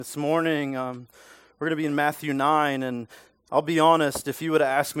This morning, we're going to be in Matthew 9, and I'll be honest, if you would have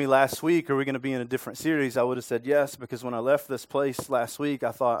asked me last week, are we going to be in a different series, I would have said yes, because when I left this place last week, I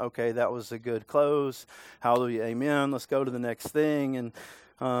thought, okay, that was a good close. Hallelujah, amen. Let's go to the next thing. And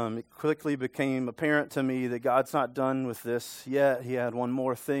it quickly became apparent to me that God's not done with this yet. He had one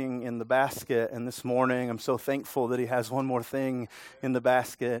more thing in the basket, and this morning, I'm so thankful that He has one more thing in the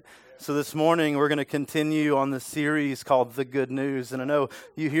basket. So this morning, we're going to continue on this series called The Good News. And I know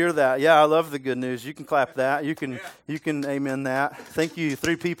you hear that. Yeah, I love the good news. You can clap that. You can amen that. Thank you,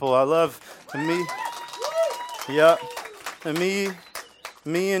 3 people. I love me. Yep. And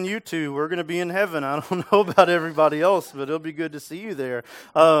me and you two, we're going to be in heaven. I don't know about everybody else, but it'll be good to see you there.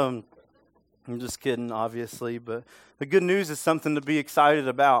 I'm just kidding, obviously. But the good news is something to be excited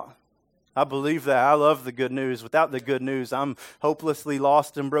about. I believe that. I love the good news. Without the good news, I'm hopelessly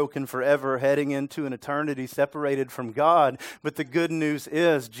lost and broken forever, heading into an eternity separated from God. But the good news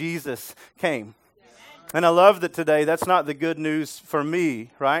is Jesus came. And I love that today, that's not the good news for me,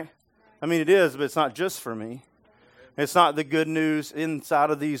 right? I mean, it is, but it's not just for me. It's not the good news inside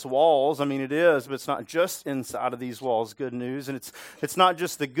of these walls. I mean, it is, but it's not just inside of these walls good news. And it's not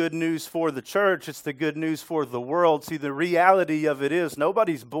just the good news for the church. It's the good news for the world. See, the reality of it is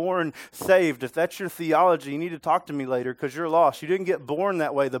nobody's born saved. If that's your theology, you need to talk to me later because you're lost. You didn't get born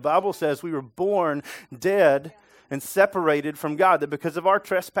that way. The Bible says we were born dead and separated from God, that because of our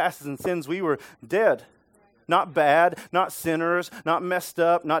trespasses and sins, we were dead. Not bad, not sinners, not messed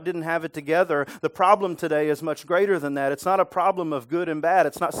up, not didn't have it together. The problem today is much greater than that. It's not a problem of good and bad.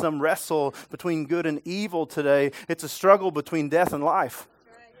 It's not some wrestle between good and evil today. It's a struggle between death and life.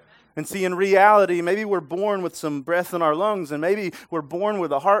 And see, in reality, maybe we're born with some breath in our lungs, and maybe we're born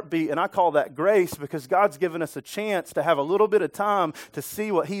with a heartbeat, and I call that grace because God's given us a chance to have a little bit of time to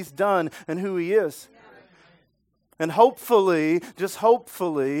see what He's done and who He is. And hopefully, just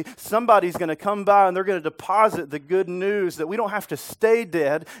hopefully, somebody's going to come by and they're going to deposit the good news that we don't have to stay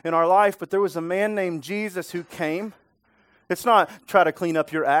dead in our life, but there was a man named Jesus who came. It's not try to clean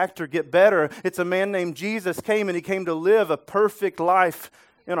up your act or get better. It's a man named Jesus came, and He came to live a perfect life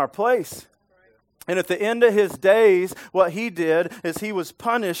in our place. And at the end of His days, what He did is He was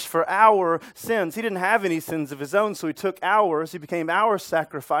punished for our sins. He didn't have any sins of His own, so He took ours. He became our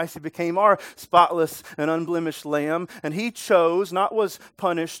sacrifice. He became our spotless and unblemished lamb. And He chose, not was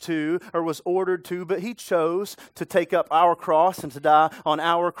punished to or was ordered to, but He chose to take up our cross and to die on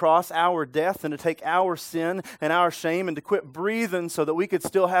our cross, our death, and to take our sin and our shame and to quit breathing so that we could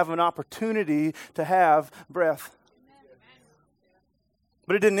still have an opportunity to have breath.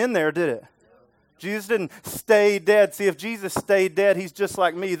 But it didn't end there, did it? Jesus didn't stay dead. See, if Jesus stayed dead, He's just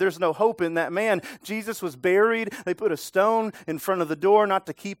like me. There's no hope in that man. Jesus was buried. They put a stone in front of the door, not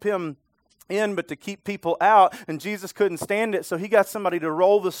to keep Him in, but to keep people out. And Jesus couldn't stand it, so He got somebody to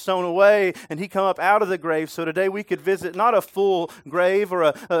roll the stone away, and He come up out of the grave. So today we could visit not a full grave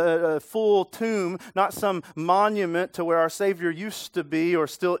or a full tomb, not some monument to where our Savior used to be or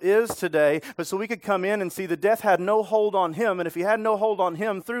still is today, but so we could come in and see that death had no hold on Him. And if He had no hold on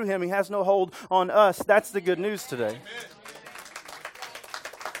Him, through Him, He has no hold on us. That's the good news today.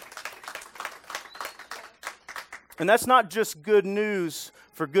 And that's not just good news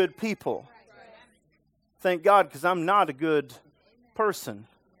for good people. Thank God, because I'm not a good person.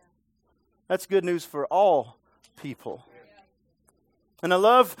 That's good news for all people. And I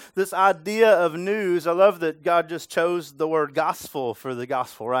love this idea of news. I love that God just chose the word gospel for the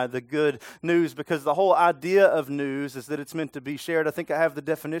gospel, right? The good news, because the whole idea of news is that it's meant to be shared. I think I have the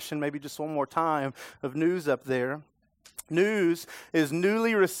definition, maybe just one more time, of news up there. News is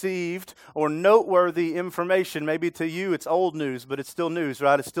newly received or noteworthy information. Maybe to you it's old news, but it's still news,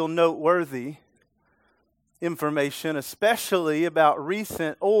 right? It's still noteworthy information, especially about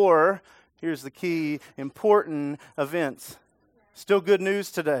recent or, here's the key, important events. Still good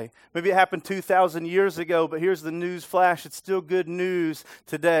news today. Maybe it happened 2,000 years ago, but here's the news flash. It's still good news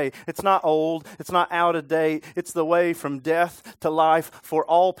today. It's not old. It's not out of date. It's the way from death to life for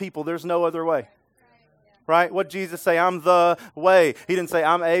all people. There's no other way. Right? What did Jesus say? I'm the way. He didn't say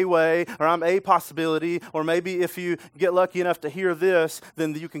I'm a way or I'm a possibility, or maybe if you get lucky enough to hear this,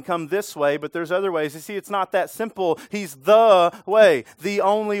 then you can come this way, but there's other ways. You see, it's not that simple. He's the way, the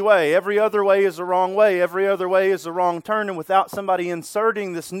only way. Every other way is a wrong way. Every other way is a wrong turn, and without somebody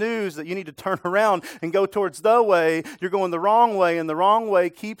inserting this news that you need to turn around and go towards the way, you're going the wrong way, and the wrong way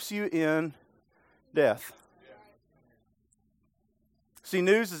keeps you in death. See,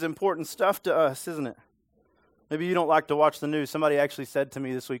 news is important stuff to us, isn't it? Maybe you don't like to watch the news. Somebody actually said to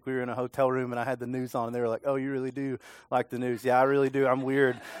me this week, we were in a hotel room and I had the news on, and they were like, oh, you really do like the news? Yeah, I really do. I'm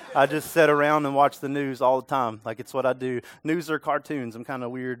weird. I just sit around and watch the news all the time. Like, it's what I do. News or cartoons. I'm kind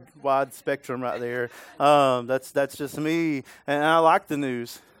of weird, wide spectrum right there. That's just me, and I like the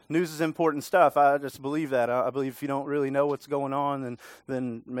news. News is important stuff. I just believe that. I believe if you don't really know what's going on,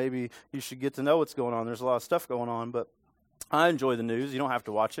 then maybe you should get to know what's going on. There's a lot of stuff going on, but I enjoy the news. You don't have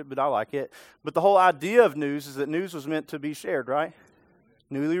to watch it, but I like it. But the whole idea of news is that news was meant to be shared, right?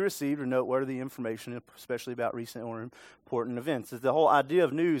 Newly received or noteworthy information, especially about recent or important events. The whole idea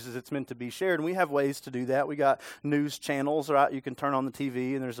of news is it's meant to be shared, and we have ways to do that. We got news channels, right? You can turn on the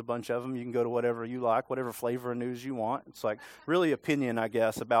TV, and there's a bunch of them. You can go to whatever you like, whatever flavor of news you want. It's like really opinion, I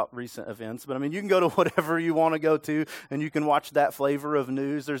guess, about recent events. But, I mean, you can go to whatever you want to go to, and you can watch that flavor of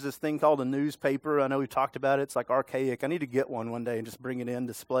news. There's this thing called a newspaper. I know we've talked about it. It's like archaic. I need to get one day and just bring it in,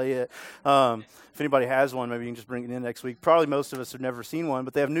 display it. If anybody has one, maybe you can just bring it in next week. Probably most of us have never seen one,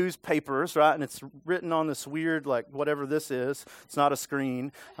 but they have newspapers, right? And it's written on this weird, like, whatever this is. It's not a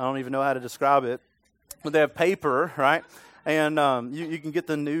screen. I don't even know how to describe it. But they have paper, right? And you can get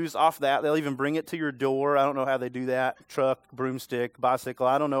the news off that. They'll even bring it to your door. I don't know how they do that. Truck, broomstick, bicycle.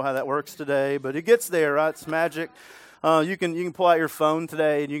 I don't know how that works today, but it gets there, right? It's magic. You can pull out your phone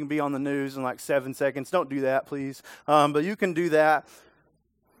today and you can be on the news in like 7 seconds. Don't do that, please. But you can do that.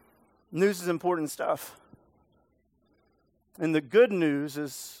 News is important stuff. And the good news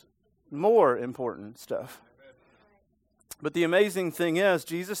is more important stuff. But the amazing thing is,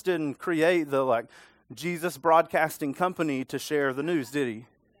 Jesus didn't create the Jesus Broadcasting Company to share the news, did he?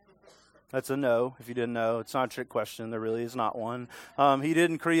 That's a no. If you didn't know, it's not a trick question. There really is not one. He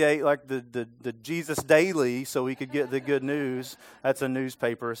didn't create like the Jesus Daily so we could get the good news. That's a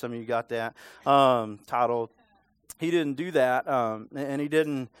newspaper. Some of you got that title. He didn't do that, and he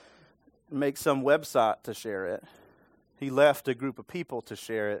didn't make some website to share it. He left a group of people to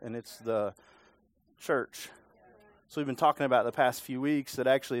share it, and it's the church. So we've been talking about the past few weeks that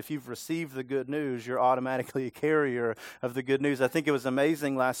actually if you've received the good news, you're automatically a carrier of the good news. I think it was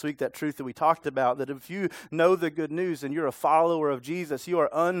amazing last week, that truth that we talked about, that if you know the good news and you're a follower of Jesus, you are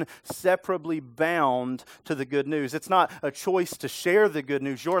inseparably bound to the good news. It's not a choice to share the good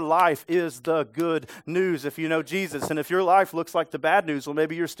news. Your life is the good news if you know Jesus. And if your life looks like the bad news, well,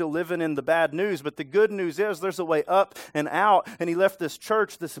 maybe you're still living in the bad news. But the good news is there's a way up and out. And he left this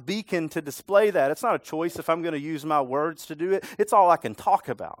church, this beacon, to display that. It's not a choice if I'm going to use my words to do it. It's all I can talk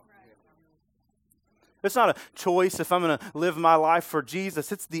about. It's not a choice if I'm going to live my life for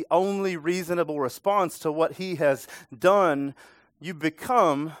Jesus. It's the only reasonable response to what he has done. You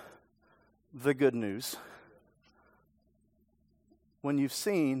become the good news when you've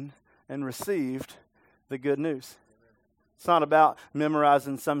seen and received the good news. It's not about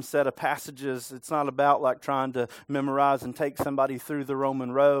memorizing some set of passages. It's not about like trying to memorize and take somebody through the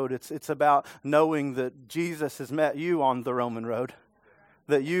Roman road. It's about knowing that Jesus has met you on the Roman road.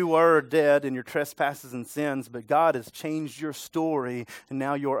 That you were dead in your trespasses and sins, but God has changed your story, and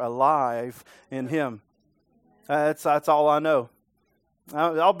now you're alive in him. That's all I know.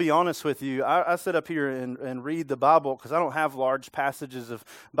 I'll be honest with you. I sit up here and read the Bible because I don't have large passages of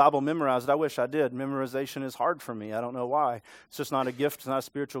Bible memorized. I wish I did. Memorization is hard for me. I don't know why. It's just not a gift. It's not a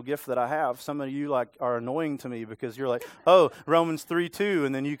spiritual gift that I have. Some of you are annoying to me because you're like, oh, Romans 3:2,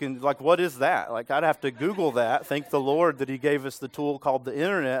 and then you can what is that? I'd have to Google that. Thank the Lord that he gave us the tool called the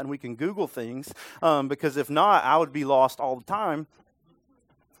internet, and we can Google things. Because if not, I would be lost all the time.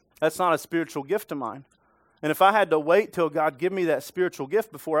 That's not a spiritual gift of mine. And if I had to wait till God give me that spiritual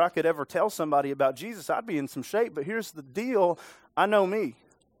gift before I could ever tell somebody about Jesus, I'd be in some shape. But here's the deal. I know me.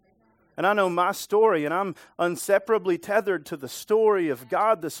 And I know my story. And I'm inseparably tethered to the story of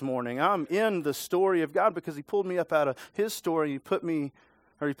God this morning. I'm in the story of God because he pulled me up out of his story. He pulled me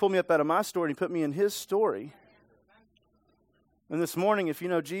up out of my story and he put me in his story. And this morning, if you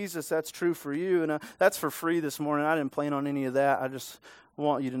know Jesus, that's true for you. And that's for free this morning. I didn't plan on any of that. I just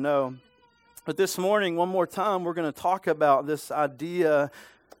want you to know. But this morning, one more time, we're going to talk about this idea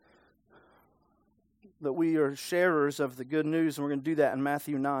that we are sharers of the good news, and we're going to do that in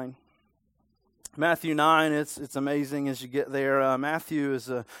Matthew 9. Matthew 9, it's amazing as you get there. Matthew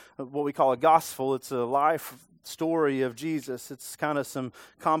is what we call a gospel. It's a life story of Jesus. It's kind of some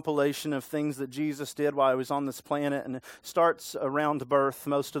compilation of things that Jesus did while he was on this planet, and it starts around birth,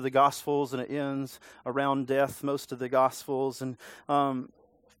 most of the Gospels, and it ends around death, most of the Gospels. And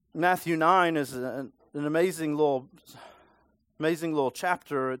Matthew 9 is an amazing little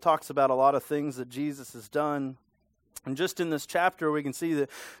chapter. It talks about a lot of things that Jesus has done. And just in this chapter, we can see that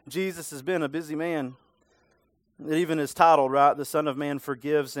Jesus has been a busy man. It even is titled, right? The Son of Man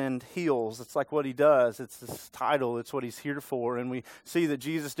forgives and heals. It's like what he does. It's this title. It's what he's here for. And we see that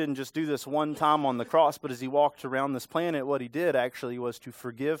Jesus didn't just do this one time on the cross, but as he walked around this planet, what he did actually was to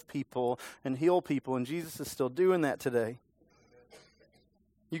forgive people and heal people. And Jesus is still doing that today.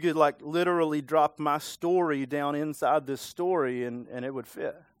 You could like literally drop my story down inside this story and it would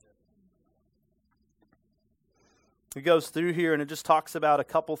fit. It goes through here and it just talks about a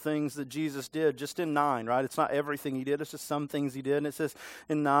couple things that Jesus did just in 9, right? It's not everything he did, it's just some things he did. And it says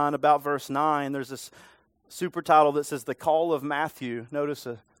in 9, about verse 9, there's this super title that says the call of Matthew. Notice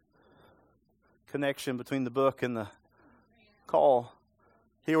a connection between the book and the call.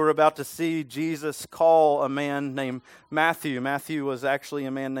 Here we're about to see Jesus call a man named Matthew. Matthew was actually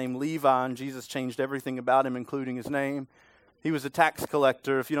a man named Levi, and Jesus changed everything about him, including his name. He was a tax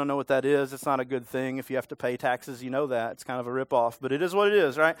collector. If you don't know what that is, it's not a good thing. If you have to pay taxes, you know that. It's kind of a ripoff, but it is what it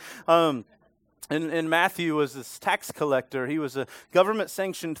is, right? And Matthew was this tax collector. He was a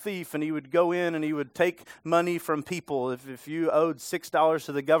government-sanctioned thief, and he would go in and he would take money from people. If you owed $6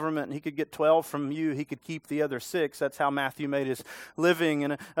 to the government and he could get 12 from you, he could keep the other 6. That's how Matthew made his living.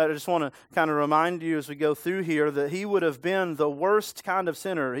 And I just want to kind of remind you as we go through here that he would have been the worst kind of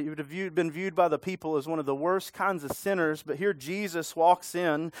sinner. He would have been viewed by the people as one of the worst kinds of sinners. But here Jesus walks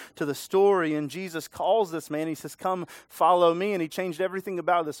in to the story, and Jesus calls this man. He says, "Come, follow me." And he changed everything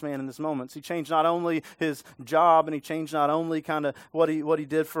about this man in this moment. He changed not only his job, and he changed not only kind of what he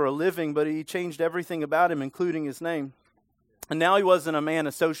did for a living, but he changed everything about him, including his name. And now he wasn't a man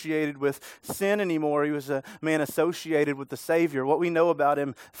associated with sin anymore. He was a man associated with the Savior. What we know about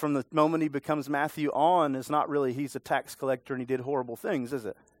him from the moment he becomes Matthew on is not really he's a tax collector and he did horrible things, is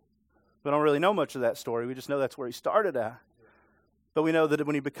it? We don't really know much of that story. We just know that's where he started at. But we know that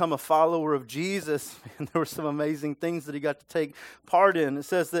when he became a follower of Jesus, man, there were some amazing things that he got to take part in. It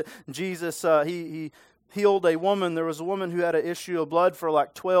says that Jesus, he healed a woman. There was a woman who had an issue of blood for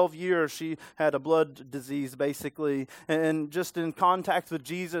like 12 years. She had a blood disease, basically. And just in contact with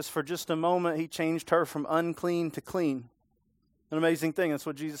Jesus for just a moment, he changed her from unclean to clean. An amazing thing. That's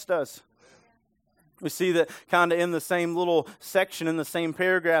what Jesus does. We see that kind of in the same little section, in the same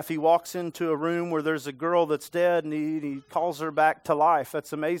paragraph, he walks into a room where there's a girl that's dead, and he calls her back to life.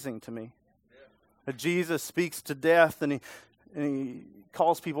 That's amazing to me. Yeah. That Jesus speaks to death, and he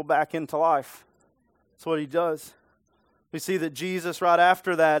calls people back into life. That's what he does. We see that Jesus, right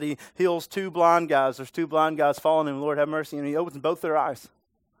after that, he heals 2 blind guys. There's 2 blind guys following him. Lord, have mercy. And he opens both their eyes.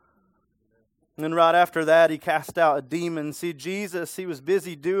 And then right after that, he cast out a demon. See, Jesus, he was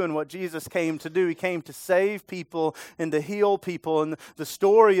busy doing what Jesus came to do. He came to save people and to heal people. And the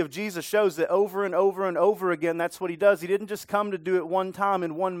story of Jesus shows that over and over and over again, that's what he does. He didn't just come to do it one time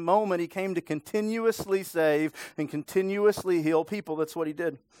in one moment. He came to continuously save and continuously heal people. That's what he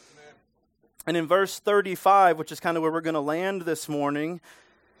did. Amen. And in verse 35, which is kind of where we're going to land this morning,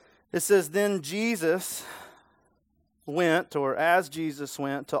 it says, "Then Jesus went," or as Jesus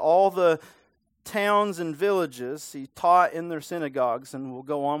went, "to all the towns and villages. He taught in their synagogues," and we'll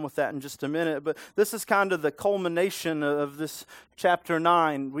go on with that in just a minute. But this is kind of the culmination of this chapter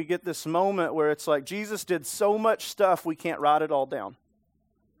 9. We get this moment where it's like Jesus did so much stuff we can't write it all down.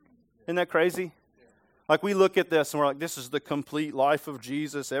 Isn't that crazy? Like we look at this and we're like, this is the complete life of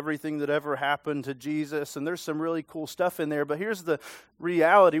Jesus, everything that ever happened to Jesus, and there's some really cool stuff in there. But here's the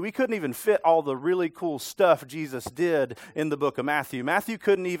reality. We couldn't even fit all the really cool stuff Jesus did in the book of Matthew. Matthew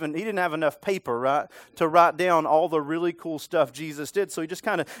he didn't have enough paper, right, to write down all the really cool stuff Jesus did. So he just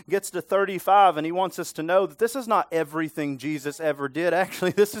kind of gets to 35 and he wants us to know that this is not everything Jesus ever did.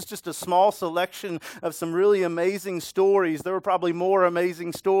 Actually, this is just a small selection of some really amazing stories. There were probably more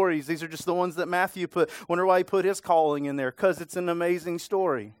amazing stories. These are just the ones that Matthew put. Wonder why he put his calling in there, because it's an amazing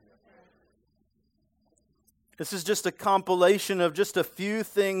story. This is just a compilation of just a few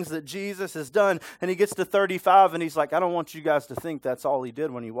things that Jesus has done. And he gets to 35 and he's like, I don't want you guys to think that's all he did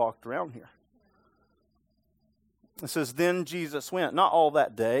when he walked around here. It says, then Jesus went. Not all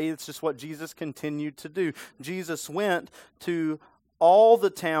that day. It's just what Jesus continued to do. Jesus went to all the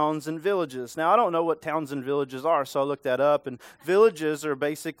towns and villages. Now, I don't know what towns and villages are, so I looked that up. And villages are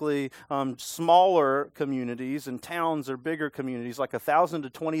basically smaller communities, and towns are bigger communities. Like 1,000 to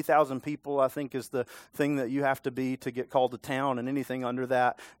 20,000 people, I think, is the thing that you have to be to get called a town, and anything under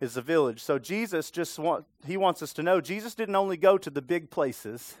that is a village. So Jesus he wants us to know, Jesus didn't only go to the big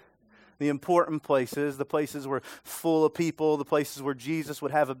places, the important places, the places were full of people, the places where Jesus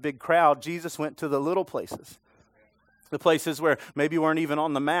would have a big crowd. Jesus went to the little places. The places where maybe weren't even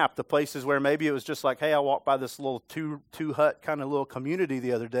on the map, the places where maybe it was just like, hey, I walked by this little two hut kind of little community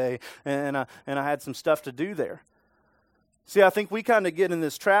the other day, and I had some stuff to do there. See, I think we kind of get in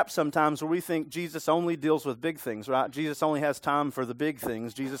this trap sometimes where we think Jesus only deals with big things, right? Jesus only has time for the big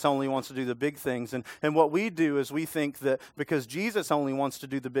things. Jesus only wants to do the big things. And what we do is we think that because Jesus only wants to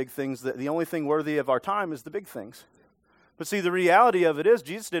do the big things, that the only thing worthy of our time is the big things. But see, the reality of it is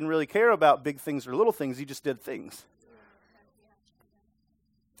Jesus didn't really care about big things or little things. He just did things.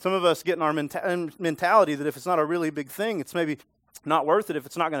 Some of us get in our mentality that if it's not a really big thing, it's maybe not worth it. If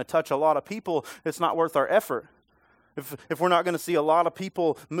it's not going to touch a lot of people, it's not worth our effort. If we're not going to see a lot of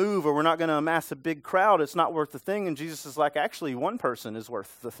people move or we're not going to amass a big crowd, it's not worth the thing. And Jesus is like, actually, one person is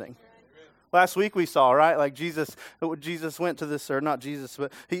worth the thing. Last week we saw, right? Like Jesus went to this, or not Jesus,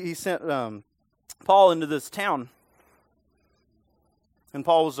 but he sent Paul into this town. And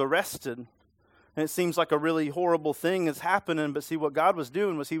Paul was arrested. And it seems like a really horrible thing is happening, but see, what God was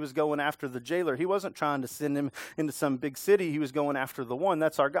doing was he was going after the jailer. He wasn't trying to send him into some big city. He was going after the one.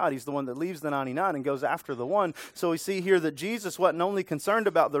 That's our God. He's the one that leaves the 99 and goes after the one. So we see here that Jesus wasn't only concerned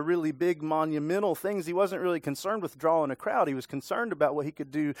about the really big monumental things. He wasn't really concerned with drawing a crowd. He was concerned about what he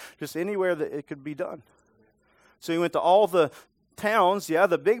could do just anywhere that it could be done. So he went to all the towns,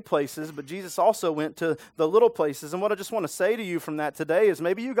 the big places, but Jesus also went to the little places. And what I just want to say to you from that today is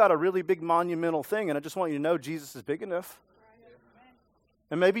maybe you got a really big monumental thing, and I just want you to know Jesus is big enough.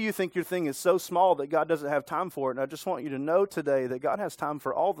 And maybe you think your thing is so small that God doesn't have time for it, and I just want you to know today that God has time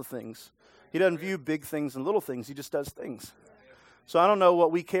for all the things. He doesn't view big things and little things. He just does things. So I don't know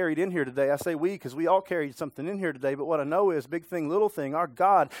what we carried in here today. I say we because we all carried something in here today, but what I know is big thing, little thing, our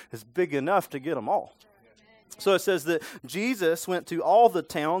God is big enough to get them all. So it says that Jesus went to all the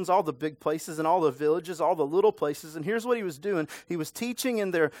towns, all the big places, and all the villages, all the little places. And here's what he was doing. He was teaching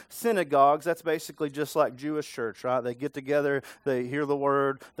in their synagogues. That's basically just like Jewish church, right? They get together, they hear the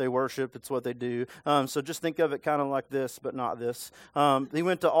word, they worship. It's what they do. So just think of it kind of like this, but not this. He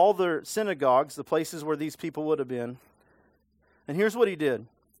went to all their synagogues, the places where these people would have been. And here's what he did.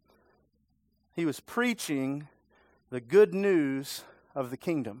 He was preaching the good news of the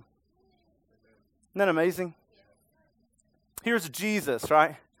kingdom. Isn't that amazing? Here's Jesus,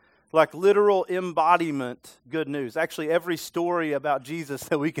 right? Like literal embodiment good news. Actually, every story about Jesus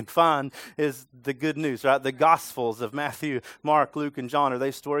that we can find is the good news, right? The Gospels of Matthew, Mark, Luke, and John. Are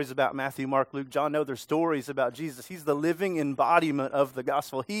they stories about Matthew, Mark, Luke, John? No, they're stories about Jesus. He's the living embodiment of the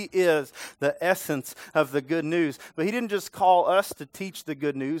gospel. He is the essence of the good news. But he didn't just call us to teach the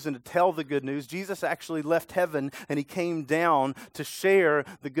good news and to tell the good news. Jesus actually left heaven and he came down to share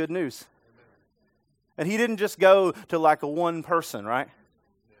the good news. And he didn't just go to like a one person, right?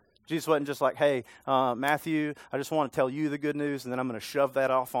 Jesus wasn't just like, hey, Matthew, I just want to tell you the good news, and then I'm going to shove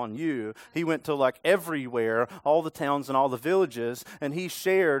that off on you. He went to like everywhere, all the towns and all the villages, and he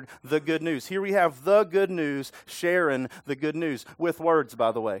shared the good news. Here we have the good news, sharing the good news, with words,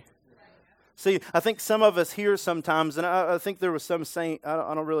 by the way. See, I think some of us hear sometimes, and I think there was some saint,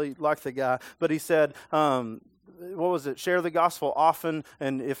 I don't really like the guy, but he said, what was it? Share the gospel often,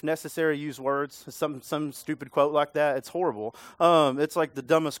 and if necessary, use words. Some stupid quote like that. It's horrible. It's like the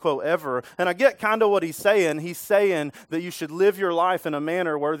dumbest quote ever. And I get kind of what he's saying. He's saying that you should live your life in a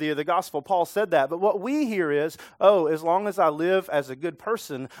manner worthy of the gospel. Paul said that. But what we hear is, as long as I live as a good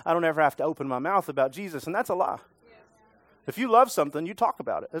person, I don't ever have to open my mouth about Jesus. And that's a lie. If you love something, you talk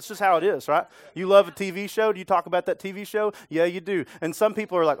about it. That's just how it is, right? You love a TV show. Do you talk about that TV show? Yeah, you do. And some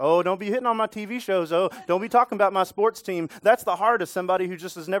people are like, don't be hitting on my TV shows. Don't be talking about my sports team. That's the heart of somebody who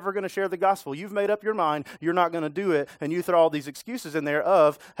just is never going to share the gospel. You've made up your mind. You're not going to do it. And you throw all these excuses in there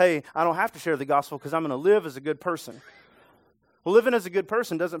of, hey, I don't have to share the gospel because I'm going to live as a good person. Well, living as a good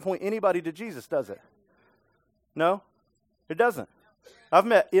person doesn't point anybody to Jesus, does it? No, it doesn't. I've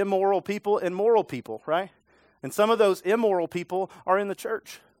met immoral people and moral people, right? And some of those immoral people are in the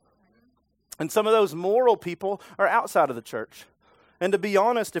church. And some of those moral people are outside of the church. And to be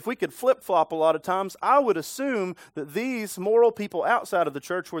honest, if we could flip-flop a lot of times, I would assume that these moral people outside of the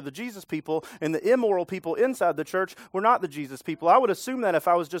church were the Jesus people, and the immoral people inside the church were not the Jesus people. I would assume that if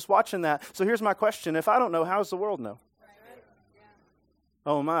I was just watching that. So here's my question. If I don't know, how does the world know?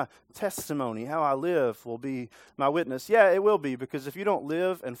 My testimony, how I live, will be my witness. Yeah, it will be, because if you don't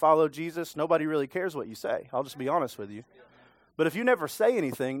live and follow Jesus, nobody really cares what you say. I'll just be honest with you. But if you never say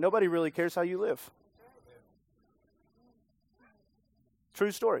anything, nobody really cares how you live.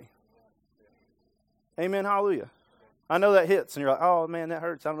 True story. Amen, hallelujah. I know that hits, and you're like, oh man, that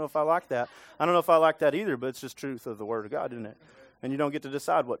hurts. I don't know if I like that. I don't know if I like that either, but it's just truth of the Word of God, isn't it? And you don't get to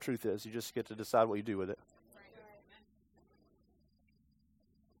decide what truth is. You just get to decide what you do with it.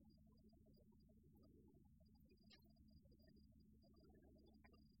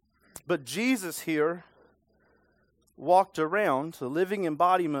 But Jesus here walked around, the living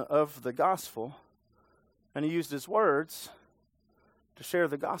embodiment of the gospel, And he used his words to share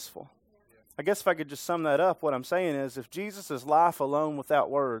the gospel. I guess if I could just sum that up, what I'm saying is if Jesus' life alone without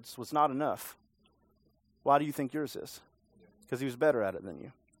words was not enough, why do you think yours is? Because he was better at it than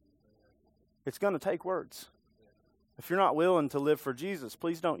you. It's going to take words. If you're not willing to live for Jesus,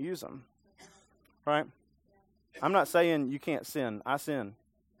 please don't use them. Right? I'm not saying you can't sin. I sin.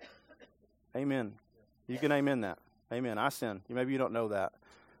 Amen. You can amen that. Amen. I sin. Maybe you don't know that.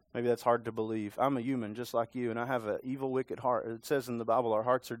 Maybe that's hard to believe. I'm a human just like you, and I have an evil, wicked heart. It says in the Bible our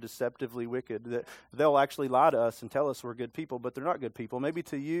hearts are deceptively wicked, that they'll actually lie to us and tell us we're good people, but they're not good people. Maybe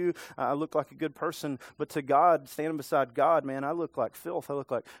to you, I look like a good person, but to God, standing beside God, man, I look like filth. I look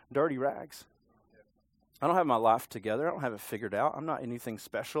like dirty rags. I don't have my life together. I don't have it figured out. I'm not anything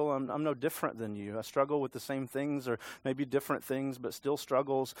special. I'm no different than you. I struggle with the same things or maybe different things, but still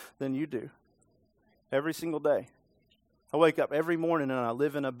struggles than you do. Every single day. I wake up every morning and I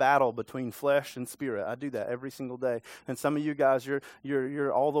live in a battle between flesh and spirit. I do that every single day. And some of you guys,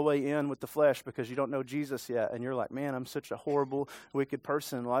 you're all the way in with the flesh because you don't know Jesus yet. And you're like, man, I'm such a horrible, wicked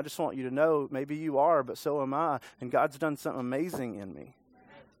person. Well, I just want you to know, maybe you are, but so am I. And God's done something amazing in me.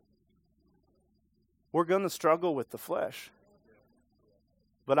 We're going to struggle with the flesh.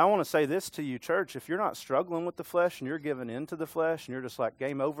 But I want to say this to you, church. If you're not struggling with the flesh and you're giving in to the flesh and you're just like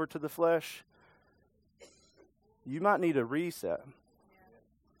game over to the flesh, you might need a reset.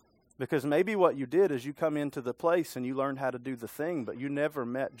 Because maybe what you did is you come into the place and you learned how to do the thing, but you never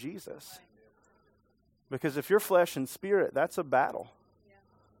met Jesus. Because if you're flesh and spirit, that's a battle.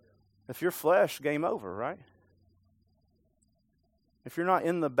 If you're flesh, game over, right? If you're not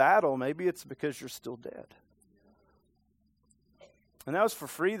in the battle, maybe it's because you're still dead. And that was for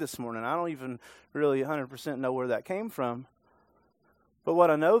free this morning. I don't even really 100% know where that came from. But what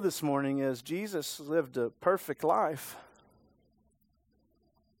I know this morning is Jesus lived a perfect life.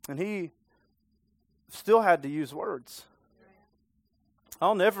 And he still had to use words.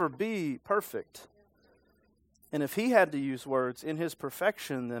 I'll never be perfect. And if he had to use words in his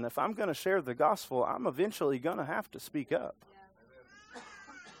perfection, then if I'm going to share the gospel, I'm eventually going to have to speak up.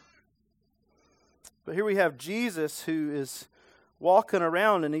 But here we have Jesus who is walking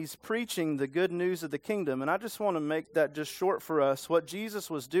around and he's preaching the good news of the kingdom. And I just want to make that just short for us. What Jesus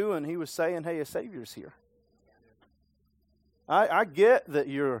was doing, he was saying, hey, a Savior's here. I get that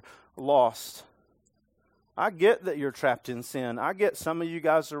you're lost. I get that you're trapped in sin. I get some of you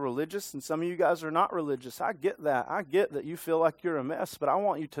guys are religious and some of you guys are not religious. I get that. I get that you feel like you're a mess, but I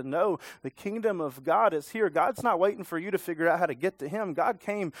want you to know the kingdom of God is here. God's not waiting for you to figure out how to get to him. God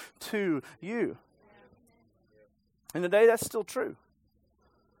came to you. And today that's still true.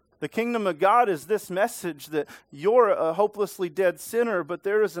 The kingdom of God is this message that you're a hopelessly dead sinner, but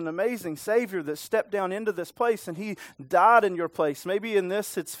there is an amazing Savior that stepped down into this place and he died in your place. Maybe in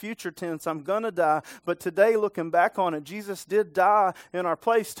this it's future tense, I'm going to die. But today, looking back on it, Jesus did die in our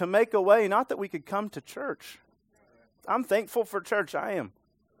place to make a way, not that we could come to church. I'm thankful for church, I am.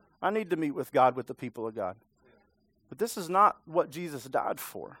 I need to meet with God, with the people of God. But this is not what Jesus died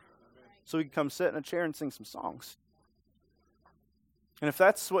for. So we can come sit in a chair and sing some songs. And if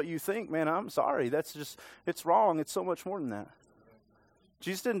that's what you think, man, I'm sorry. It's wrong. It's so much more than that.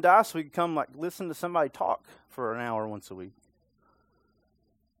 Jesus didn't die so we could come listen to somebody talk for an hour once a week.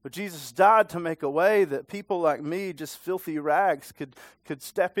 But Jesus died to make a way that people like me, just filthy rags, could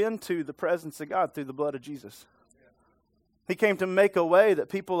step into the presence of God through the blood of Jesus. He came to make a way that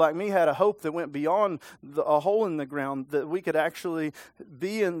people like me had a hope that went beyond a hole in the ground, that we could actually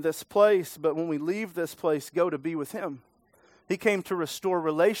be in this place, but when we leave this place, go to be with him. He came to restore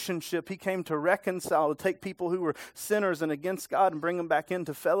relationship. He came to reconcile, to take people who were sinners and against God and bring them back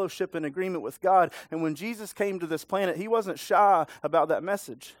into fellowship and agreement with God. And when Jesus came to this planet, he wasn't shy about that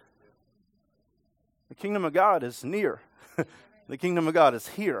message. The kingdom of God is near. The kingdom of God is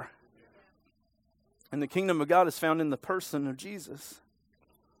here. And the kingdom of God is found in the person of Jesus.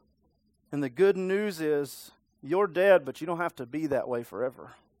 And the good news is, you're dead, but you don't have to be that way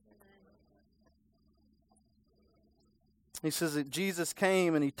forever. He says that Jesus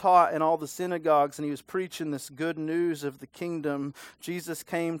came and he taught in all the synagogues and he was preaching this good news of the kingdom. Jesus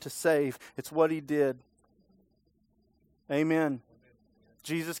came to save. It's what he did. Amen.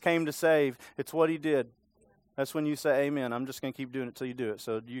 Jesus came to save. It's what he did. That's when you say amen. I'm just going to keep doing it till you do it.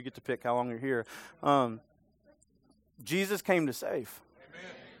 So you get to pick how long you're here. Jesus came to save.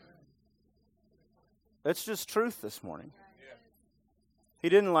 Amen. That's just truth this morning. He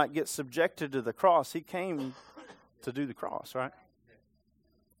didn't get subjected to the cross. He came to do the cross, right?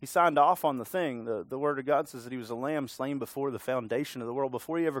 He signed off on the thing. The Word of God says that he was a lamb slain before the foundation of the world.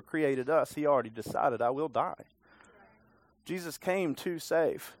 Before he ever created us, he already decided, I will die. Jesus came to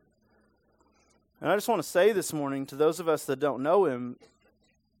save. And I just want to say this morning to those of us that don't know him,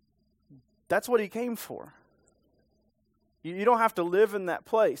 that's what he came for. You don't have to live in that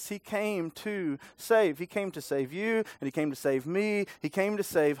place. He came to save. He came to save you, and he came to save me. He came to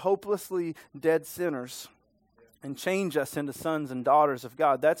save hopelessly dead sinners and change us into sons and daughters of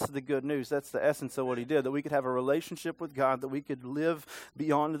God. That's the good news. That's the essence of what he did, that we could have a relationship with God, that we could live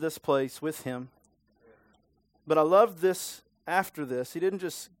beyond this place with him. But I love this after this. He didn't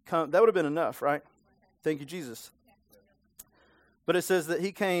just come. That would have been enough, right? Thank you, Jesus. But it says that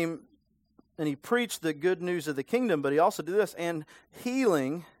he came and he preached the good news of the kingdom, but he also did this, and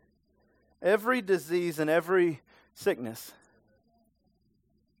healing every disease and every sickness.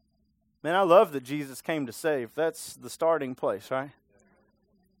 Man, I love that Jesus came to save. That's the starting place, right?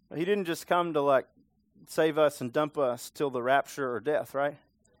 He didn't just come to save us and dump us till the rapture or death, right?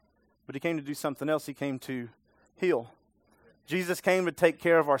 But he came to do something else. He came to heal. Jesus came to take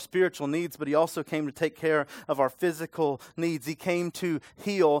care of our spiritual needs, but he also came to take care of our physical needs. He came to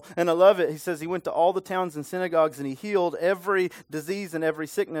heal, and I love it. He says he went to all the towns and synagogues, and he healed every disease and every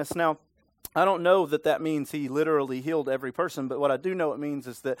sickness. Now, I don't know that means he literally healed every person, but what I do know it means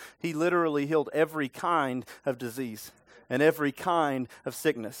is that he literally healed every kind of disease and every kind of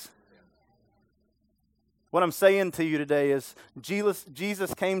sickness. What I'm saying to you today is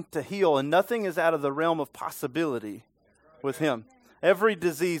Jesus came to heal, and nothing is out of the realm of possibility with him. Every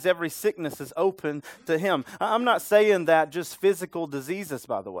disease, every sickness is open to him. I'm not saying that just physical diseases,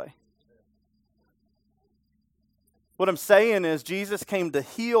 by the way. What I'm saying is Jesus came to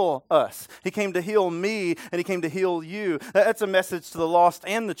heal us. He came to heal me, and he came to heal you. That's a message to the lost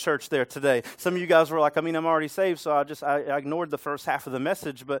and the church there today. Some of you guys were like, I'm already saved, so I ignored the first half of the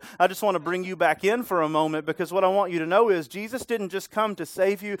message. But I just want to bring you back in for a moment, because what I want you to know is Jesus didn't just come to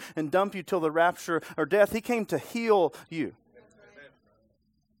save you and dump you till the rapture or death. He came to heal you.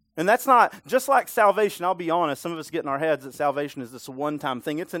 And that's not, just like salvation, I'll be honest, some of us get in our heads that salvation is this one-time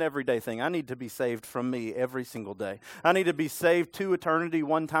thing. It's an everyday thing. I need to be saved from me every single day. I need to be saved to eternity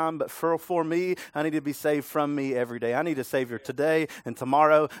one time, but for me, I need to be saved from me every day. I need a Savior today and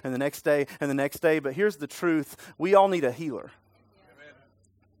tomorrow and the next day and the next day. But here's the truth. We all need a healer.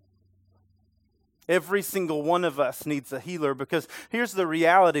 Every single one of us needs a healer, because here's the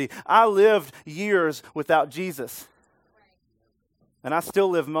reality. I lived years without Jesus. And I still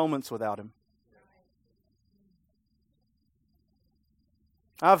live moments without him.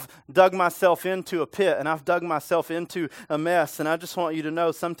 I've dug myself into a pit, and I've dug myself into a mess, and I just want you to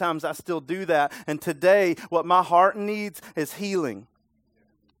know sometimes I still do that. And today, what my heart needs is healing.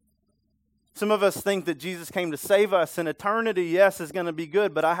 Some of us think that Jesus came to save us, and eternity, yes, is going to be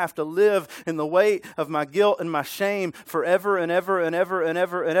good, but I have to live in the weight of my guilt and my shame forever and ever and ever and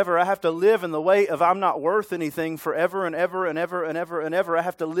ever and ever. I have to live in the weight of I'm not worth anything forever and ever and ever and ever and ever. I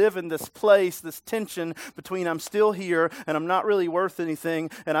have to live in this place, this tension between I'm still here and I'm not really worth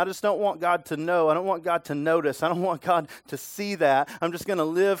anything, and I just don't want God to know. I don't want God to notice. I don't want God to see that. I'm just going to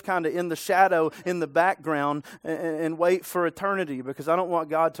live kind of in the shadow, in the background, and wait for eternity, because I don't want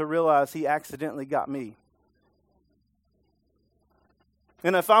God to realize he accidentally got me.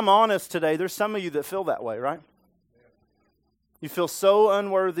 And if I'm honest today, there's some of you that feel that way, right? You feel so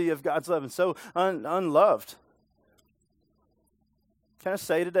unworthy of God's love and so unloved. Can I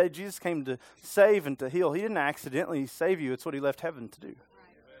say today, Jesus came to save and to heal. He didn't accidentally save you. It's what he left heaven to do.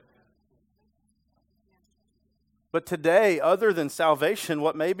 But today, other than salvation,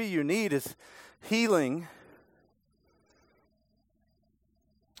 what maybe you need is healing.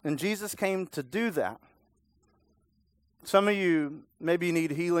 And Jesus came to do that. Some of you maybe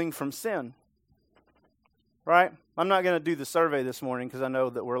need healing from sin, right? I'm not going to do the survey this morning because I know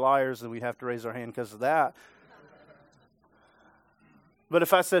that we're liars and we'd have to raise our hand because of that. But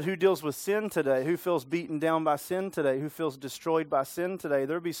if I said, who deals with sin today? Who feels beaten down by sin today? Who feels destroyed by sin today?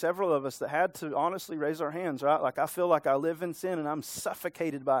 There'd be several of us that had to honestly raise our hands, right? Like, I feel like I live in sin and I'm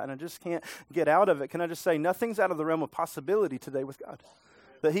suffocated by it and I just can't get out of it. Can I just say, nothing's out of the realm of possibility today with God.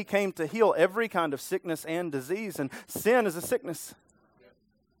 That he came to heal every kind of sickness and disease, and sin is a sickness.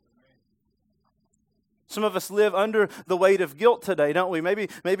 Some of us live under the weight of guilt today, don't we? Maybe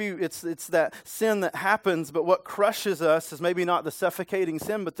it's that sin that happens, but what crushes us is maybe not the suffocating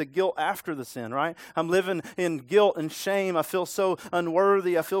sin, but the guilt after the sin, right? I'm living in guilt and shame. I feel so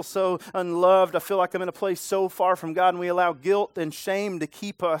unworthy. I feel so unloved. I feel like I'm in a place so far from God, and we allow guilt and shame to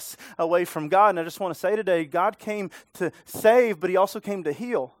keep us away from God. And I just want to say today, God came to save, but he also came to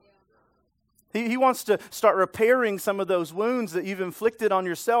heal. He wants to start repairing some of those wounds that you've inflicted on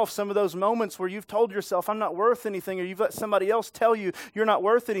yourself, some of those moments where you've told yourself, I'm not worth anything, or you've let somebody else tell you you're not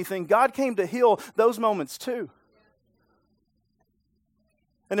worth anything. God came to heal those moments too.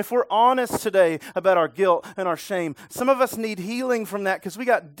 And if we're honest today about our guilt and our shame, some of us need healing from that because we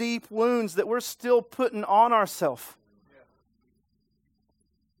got deep wounds that we're still putting on ourselves.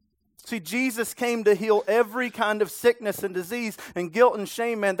 See, Jesus came to heal every kind of sickness and disease, and guilt and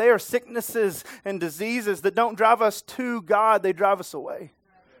shame, man, they are sicknesses and diseases that don't drive us to God, they drive us away.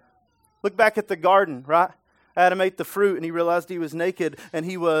 Look back at the garden, right? Adam ate the fruit and he realized he was naked, and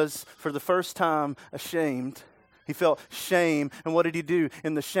he was, for the first time, ashamed. He felt shame, and what did he do?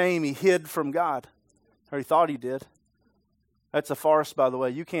 In the shame, he hid from God, or he thought he did. That's a farce, by the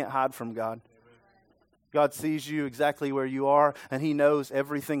way. You can't hide from God. God sees you exactly where you are, and He knows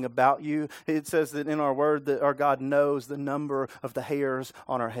everything about you. It says that in our word that our God knows the number of the hairs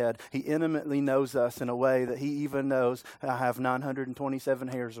on our head. He intimately knows us in a way that He even knows I have 927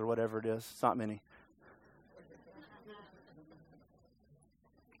 hairs or whatever it is. It's not many.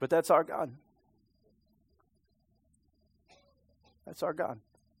 But that's our God. That's our God.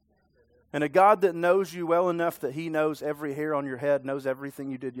 And a God that knows you well enough that He knows every hair on your head, knows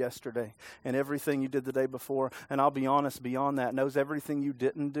everything you did yesterday and everything you did the day before. And I'll be honest, beyond that, knows everything you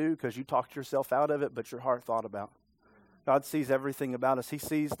didn't do because you talked yourself out of it, but your heart thought about. God sees everything about us. He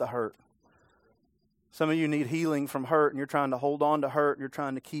sees the hurt. Some of you need healing from hurt, and you're trying to hold on to hurt. You're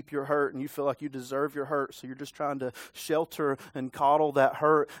trying to keep your hurt, and you feel like you deserve your hurt, so you're just trying to shelter and coddle that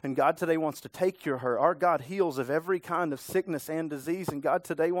hurt. And God today wants to take your hurt. Our God heals of every kind of sickness and disease, and God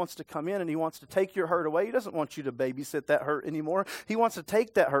today wants to come in, and He wants to take your hurt away. He doesn't want you to babysit that hurt anymore. He wants to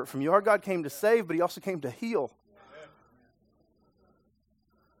take that hurt from you. Our God came to save, but He also came to heal.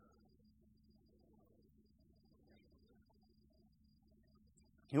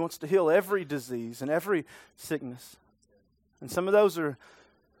 He wants to heal every disease and every sickness. And some of those are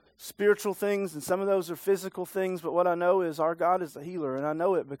spiritual things and some of those are physical things. But what I know is our God is a healer. And I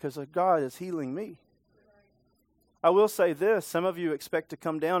know it because God is healing me. I will say this. Some of you expect to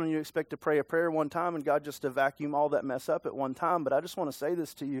come down and you expect to pray a prayer one time and God just to vacuum all that mess up at one time. But I just want to say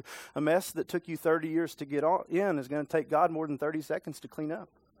this to you. A mess that took you 30 years to get in is going to take God more than 30 seconds to clean up.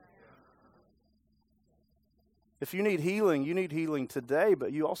 If you need healing today,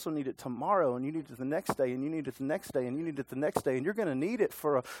 but you also need it tomorrow, and you need it the next day, and you need it the next day, and you need it the next day, and you're going to need it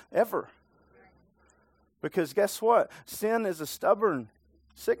forever. Because guess what? Sin is a stubborn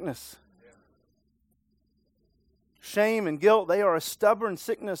sickness. Shame and guilt, they are a stubborn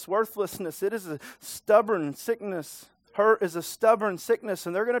sickness. Worthlessness, it is a stubborn sickness. Hurt is a stubborn sickness,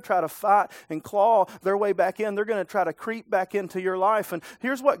 and they're going to try to fight and claw their way back in. They're going to try to creep back into your life. And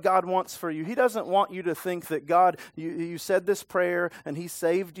here's what God wants for you. He doesn't want you to think that God, you said this prayer, and He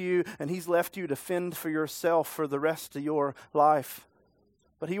saved you, and He's left you to fend for yourself for the rest of your life.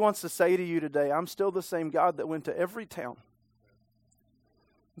 But He wants to say to you today, I'm still the same God that went to every town.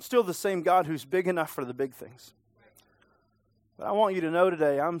 I'm still the same God who's big enough for the big things. But I want you to know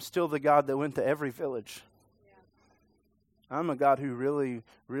today, I'm still the God that went to every village. I'm a God who really,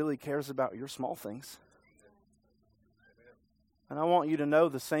 really cares about your small things. And I want you to know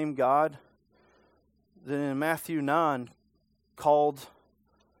the same God that in Matthew 9 called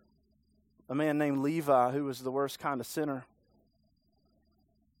a man named Levi, who was the worst kind of sinner,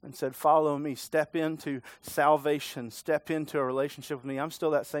 and said, follow me, step into salvation, step into a relationship with me. I'm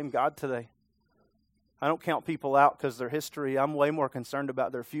still that same God today. I don't count people out because of their history. I'm way more concerned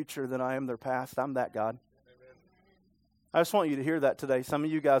about their future than I am their past. I'm that God. I just want you to hear that today. Some of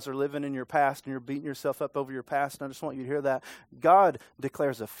you guys are living in your past and you're beating yourself up over your past, and I just want you to hear that. God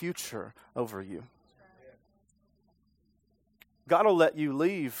declares a future over you. God will let you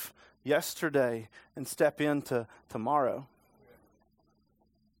leave yesterday and step into tomorrow.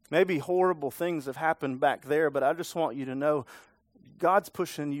 Maybe horrible things have happened back there, but I just want you to know God's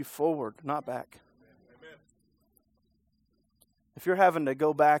pushing you forward, not back. If you're having to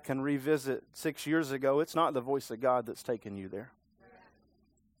go back and revisit 6 years ago, it's not the voice of God that's taking you there.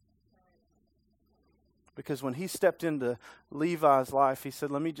 Because when He stepped into Levi's life, He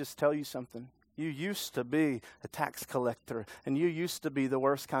said, let me just tell you something. You used to be a tax collector, and you used to be the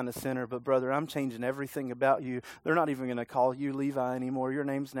worst kind of sinner, but brother, I'm changing everything about you. They're not even going to call you Levi anymore. Your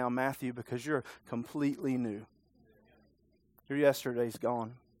name's now Matthew because you're completely new. Your yesterday's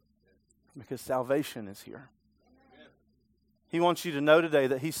gone because salvation is here. He wants you to know today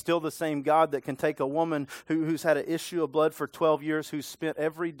that He's still the same God that can take a woman who's had an issue of blood for 12 years, who's spent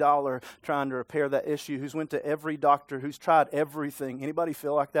every dollar trying to repair that issue, who's went to every doctor, who's tried everything. Anybody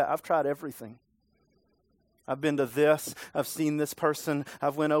feel like that? I've tried everything. I've been to this. I've seen this person.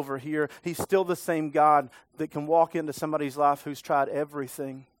 I've went over here. He's still the same God that can walk into somebody's life who's tried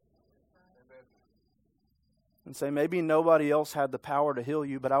everything and say, maybe nobody else had the power to heal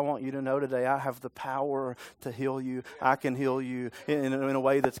you, but I want you to know today, I have the power to heal you. I can heal you in a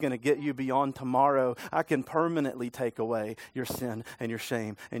way that's going to get you beyond tomorrow. I can permanently take away your sin and your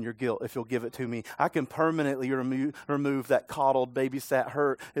shame and your guilt if you'll give it to me. I can permanently remove that coddled, babysat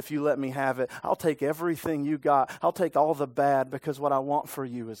hurt if you let me have it. I'll take everything you got. I'll take all the bad because what I want for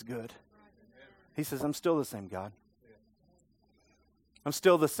you is good. He says, I'm still the same God. I'm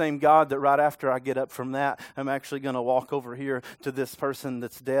still the same God that right after I get up from that, I'm actually going to walk over here to this person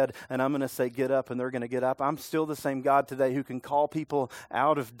that's dead, and I'm going to say, get up, and they're going to get up. I'm still the same God today who can call people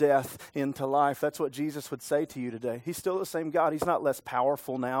out of death into life. That's what Jesus would say to you today. He's still the same God. He's not less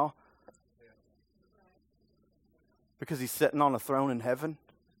powerful now because he's sitting on a throne in heaven.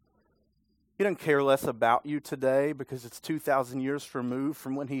 He doesn't care less about you today because it's 2,000 years removed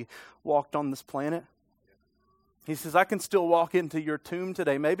from when he walked on this planet. He says, I can still walk into your tomb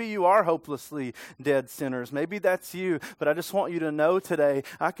today. Maybe you are hopelessly dead sinners. Maybe that's you. But I just want you to know today,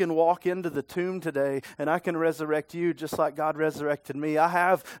 I can walk into the tomb today and I can resurrect you just like God resurrected me. I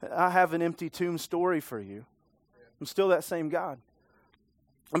have an empty tomb story for you. I'm still that same God.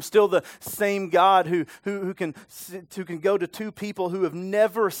 I'm still the same God who can go to two people who have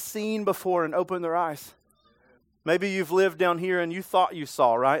never seen before and open their eyes. Maybe you've lived down here and you thought you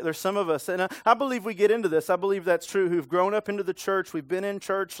saw, right? There's some of us, and I believe we get into this. I believe that's true, who've grown up into the church. We've been in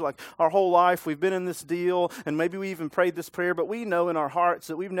church like our whole life. We've been in this deal, and maybe we even prayed this prayer, but we know in our hearts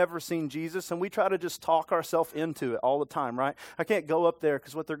that we've never seen Jesus, and we try to just talk ourselves into it all the time, right? I can't go up there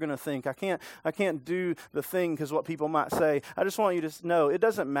because what they're going to think. I can't do the thing because what people might say. I just want you to know it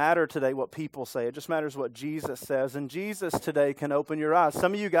doesn't matter today what people say. It just matters what Jesus says, and Jesus today can open your eyes.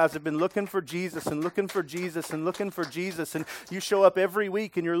 Some of you guys have been looking for Jesus and looking for Jesus and looking for Jesus, and you show up every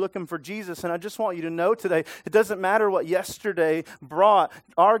week and you're looking for Jesus, and I just want you to know today, it doesn't matter what yesterday brought.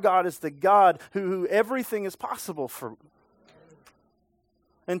 Our God is the God who everything is possible for.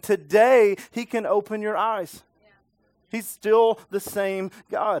 And today, he can open your eyes. He's still the same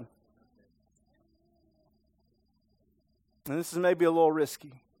God. And this is maybe a little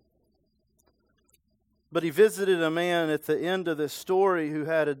risky. But he visited a man at the end of this story who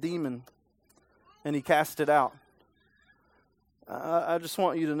had a demon, and he cast it out. I just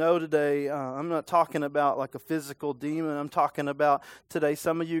want you to know today, I'm not talking about like a physical demon. I'm talking about today,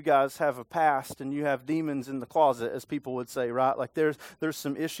 some of you guys have a past and you have demons in the closet, as people would say, right? Like there's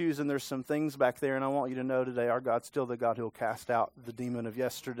some issues and there's some things back there, and I want you to know today, our God's still the God who will cast out the demon of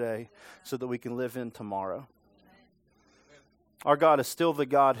yesterday so that we can live in tomorrow. Our God is still the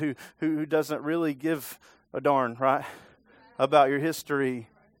God who doesn't really give a darn, right, about your history,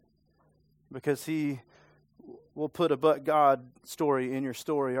 because he will put a but God story in your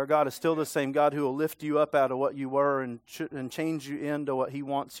story. Our God is still the same God who will lift you up out of what you were and change you into what he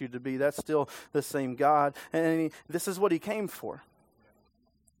wants you to be. That's still the same God. And this is what he came for.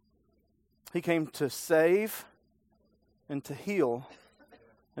 He came to save and to heal.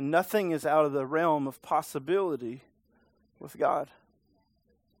 And nothing is out of the realm of possibility with God.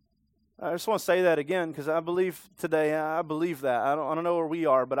 I just want to say that again because I believe today, I believe that. I don't know where we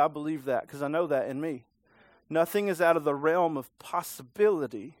are, but I believe that because I know that in me. Nothing is out of the realm of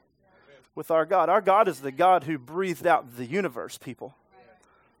possibility with our God. Our God is the God who breathed out the universe, people.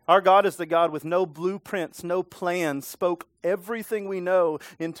 Our God is the God with no blueprints, no plans, spoke everything we know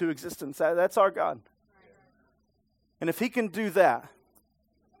into existence. That's our God. And if he can do that,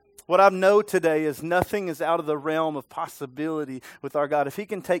 what I know today is nothing is out of the realm of possibility with our God. If he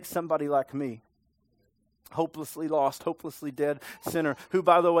can take somebody like me, hopelessly lost, hopelessly dead sinner, who,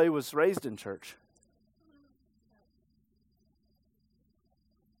 by the way, was raised in church,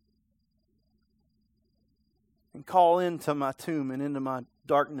 and call into my tomb and into my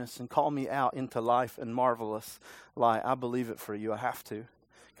darkness and call me out into life and marvelous light. I believe it for you. I have to,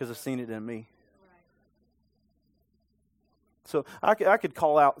 because I've seen it in me. So I could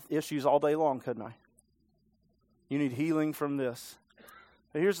call out issues all day long, couldn't I? You need healing from this.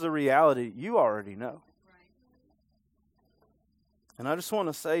 But here's the reality. You already know. And I just want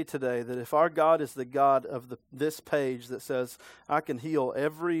to say today that if our God is the God of this page that says, I can heal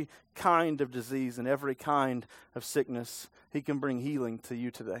every kind of disease and every kind of sickness, he can bring healing to you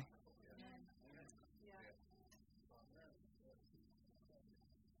today.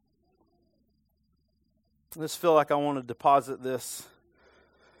 I just feel like I want to deposit this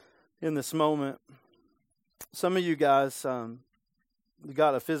in this moment. Some of you guys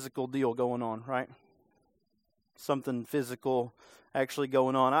got a physical deal going on, right? Something physical actually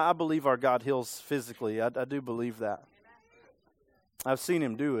going on. I believe our God heals physically. I do believe that. I've seen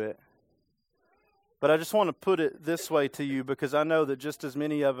him do it. But I just want to put it this way to you, because I know that just as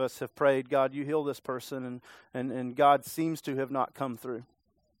many of us have prayed, God, you heal this person, and God seems to have not come through.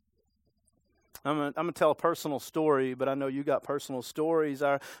 I'm going to tell a personal story, but I know you got personal stories.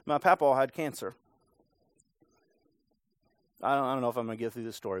 My papa had cancer. I don't know if I'm going to get through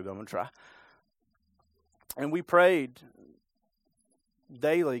this story, but I'm going to try. And we prayed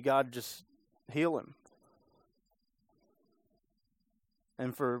daily, God, just heal him.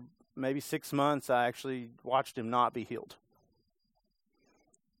 And for maybe 6 months, I actually watched him not be healed.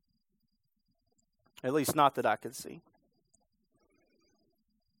 At least not that I could see.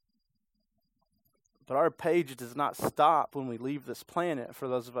 But our page does not stop when we leave this planet for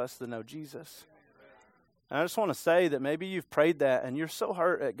those of us that know Jesus. And I just want to say that maybe you've prayed that and you're so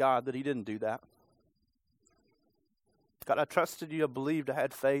hurt at God that he didn't do that. God, I trusted you, I believed, I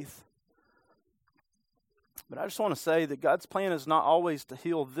had faith. But I just want to say that God's plan is not always to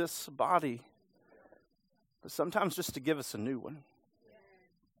heal this body, but sometimes just to give us a new one.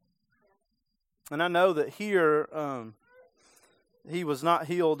 And I know that here, he was not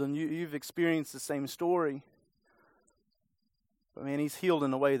healed, and you've experienced the same story. But man, he's healed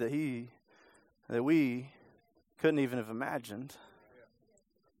in a way that we couldn't even have imagined,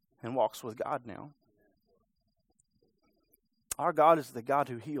 and walks with God now. Our God is the God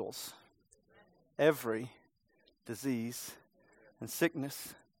who heals every disease and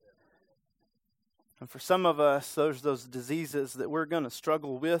sickness. And for some of us, those diseases that we're going to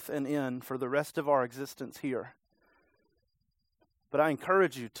struggle with and in for the rest of our existence here. But I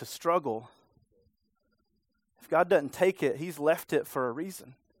encourage you to struggle. If God doesn't take it, he's left it for a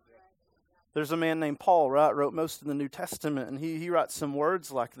reason. There's a man named Paul, right, wrote most of the New Testament, and he writes some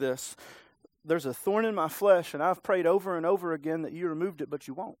words like this. There's a thorn in my flesh, and I've prayed over and over again that you removed it, but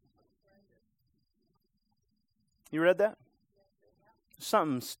you won't. You read that?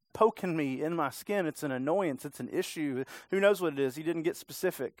 Something's poking me in my skin. It's an annoyance. It's an issue. Who knows what it is? He didn't get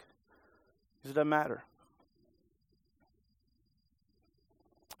specific because it doesn't matter.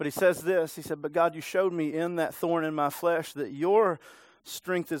 But he says this. He said, but God, you showed me in that thorn in my flesh that your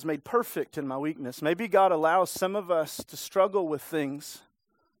strength is made perfect in my weakness. Maybe God allows some of us to struggle with things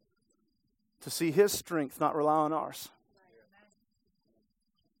to see his strength not rely on ours.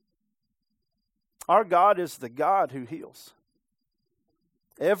 Our God is the God who heals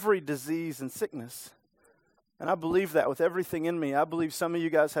every disease and sickness. And I believe that with everything in me. I believe some of you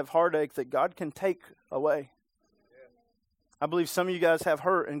guys have heartache that God can take away. I believe some of you guys have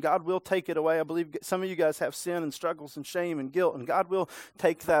hurt and God will take it away. I believe some of you guys have sin and struggles and shame and guilt, and God will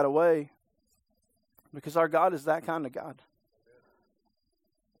take that away, because our God is that kind of God.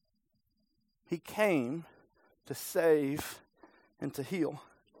 He came to save and to heal.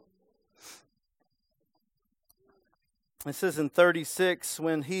 It says in 36,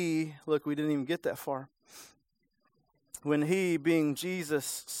 when he, look, we didn't even get that far. When he, being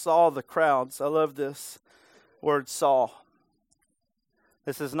Jesus, saw the crowds. I love this word, saw.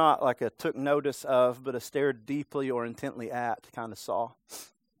 This is not like a took notice of, but a stared deeply or intently at kind of saw.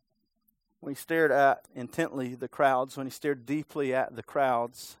 When he stared at intently the crowds, when he stared deeply at the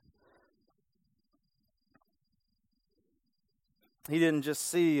crowds, he didn't just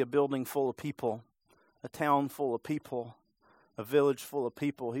see a building full of people, a town full of people, a village full of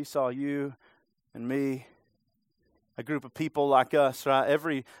people. He saw you and me, a group of people like us, right?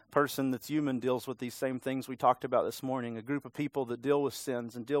 Every person that's human deals with these same things we talked about this morning. A group of people that deal with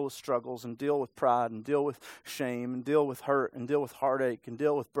sins and deal with struggles and deal with pride and deal with shame and deal with hurt and deal with heartache and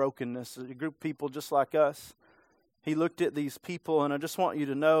deal with brokenness. A group of people just like us. He looked at these people, and I just want you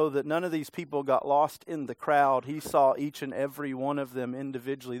to know that none of these people got lost in the crowd. He saw each and every one of them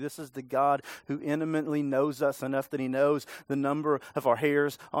individually. This is the God who intimately knows us enough that he knows the number of our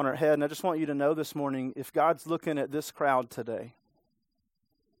hairs on our head. And I just want you to know this morning, if God's looking at this crowd today,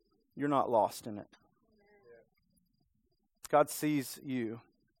 you're not lost in it. God sees you.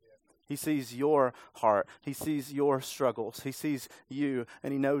 He sees your heart. He sees your struggles. He sees you,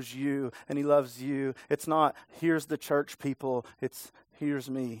 and he knows you, and he loves you. It's not, here's the church people. It's, here's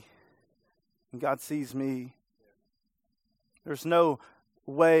me. And God sees me. There's no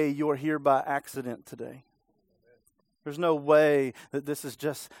way you're here by accident today. There's no way that this is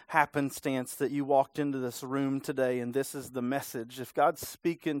just happenstance that you walked into this room today and this is the message. If God's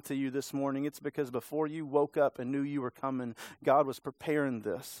speaking to you this morning, it's because before you woke up and knew you were coming, God was preparing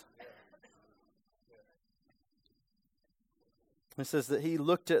this. It says that he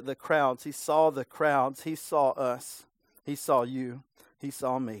looked at the crowds. He saw the crowds. He saw us. He saw you. He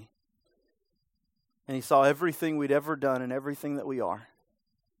saw me. And he saw everything we'd ever done and everything that we are.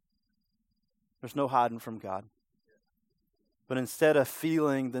 There's no hiding from God. But instead of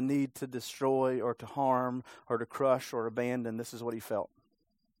feeling the need to destroy or to harm or to crush or abandon, this is what he felt.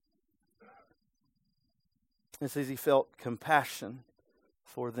 It says he felt compassion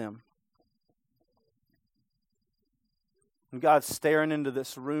for them. And God's staring into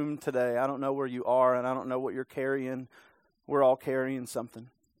this room today. I don't know where you are, and I don't know what you're carrying. We're all carrying something.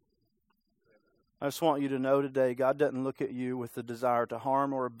 I just want you to know today, God doesn't look at you with the desire to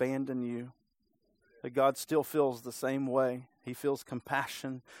harm or abandon you. That God still feels the same way. He feels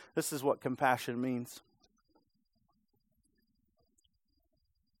compassion. This is what compassion means.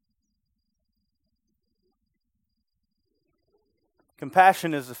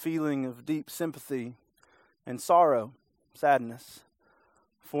 Compassion is a feeling of deep sympathy and sorrow, sadness,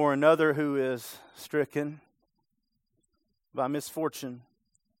 for another who is stricken by misfortune,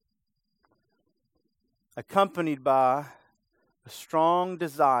 accompanied by a strong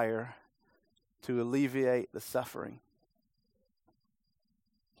desire to alleviate the suffering.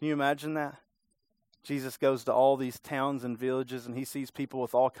 Can you imagine that? Jesus goes to all these towns and villages, and he sees people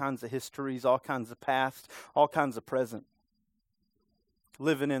with all kinds of histories, all kinds of past, all kinds of present,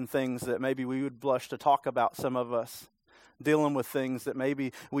 living in things that maybe we would blush to talk about, some of us, dealing with things that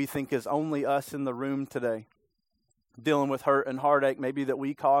maybe we think is only us in the room today, dealing with hurt and heartache maybe that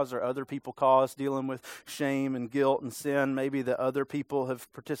we cause or other people cause, dealing with shame and guilt and sin maybe that other people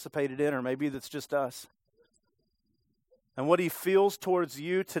have participated in, or maybe that's just us. And what he feels towards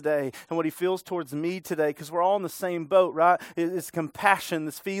you today, and what he feels towards me today, because we're all in the same boat, right? Is compassion,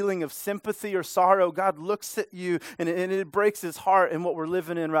 this feeling of sympathy or sorrow. God looks at you, and it breaks his heart in what we're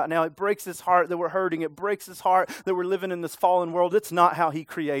living in right now. It breaks his heart that we're hurting. It breaks his heart that we're living in this fallen world. It's not how he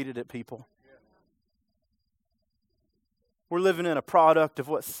created it, people. We're living in a product of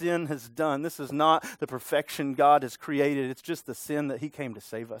what sin has done. This is not the perfection God has created. It's just the sin that he came to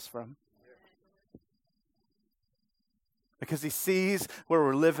save us from. Because he sees where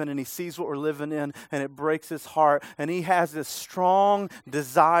we're living, and he sees what we're living in, and it breaks his heart. And he has this strong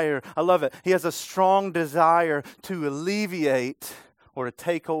desire. I love it. He has a strong desire to alleviate or to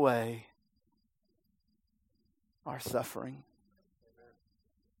take away our suffering.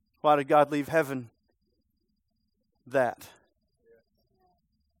 Why did God leave heaven? That.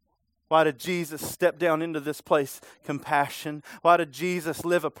 Why did Jesus step down into this place? Compassion. Why did Jesus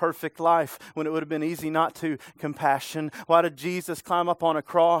live a perfect life when it would have been easy not to? Compassion. Why did Jesus climb up on a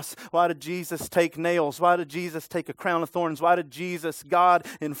cross? Why did Jesus take nails? Why did Jesus take a crown of thorns? Why did Jesus, God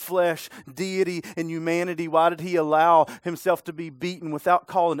in flesh, deity in humanity, why did he allow himself to be beaten without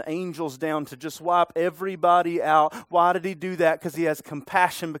calling angels down to just wipe everybody out? Why did he do that? Because he has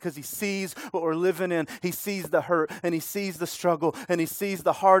compassion, because he sees what we're living in. He sees the hurt, and he sees the struggle, and he sees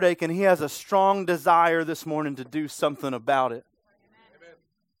the heartache, and he has a strong desire this morning to do something about it. Amen.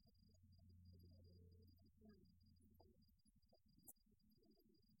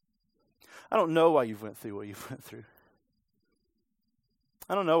 I don't know why you've went through what you've went through.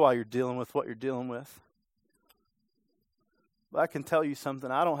 I don't know why you're dealing with what you're dealing with. But I can tell you something.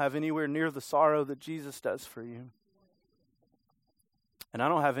 I don't have anywhere near the sorrow that Jesus does for you. And I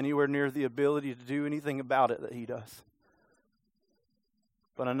don't have anywhere near the ability to do anything about it that he does.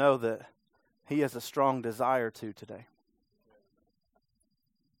 But I know that he has a strong desire to today.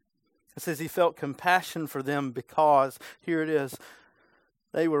 It says he felt compassion for them because, here it is,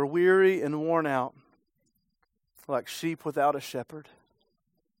 they were weary and worn out, like sheep without a shepherd.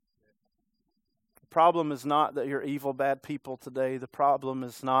 The problem is not that you're evil, bad people today. The problem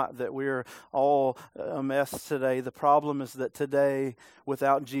is not that we're all a mess today. The problem is that today,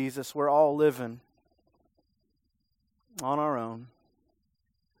 without Jesus, we're all living on our own,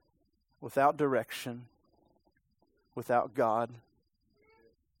 without direction, without God.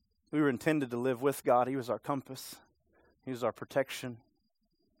 We were intended to live with God. He was our compass. He was our protection.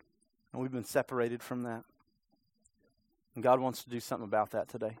 And we've been separated from that. And God wants to do something about that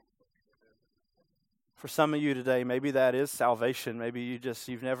today. For some of you today, maybe that is salvation. Maybe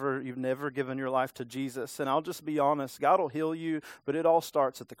you've never given your life to Jesus. And I'll just be honest, God will heal you, but it all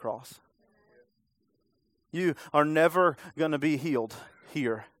starts at the cross. You are never going to be healed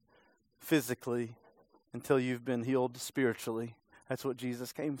here physically until you've been healed spiritually. That's what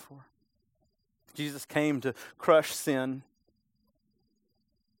Jesus came for. Jesus came to crush sin,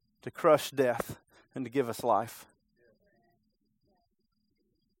 to crush death, and to give us life.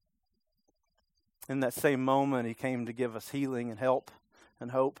 In that same moment, he came to give us healing and help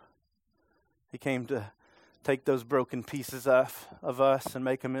and hope. He came to take those broken pieces of us and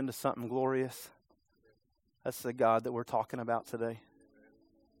make them into something glorious. That's the God that we're talking about today.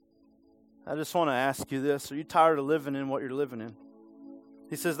 I just want to ask you this. Are you tired of living in what you're living in?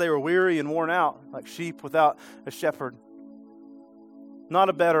 He says they were weary and worn out, like sheep without a shepherd. Not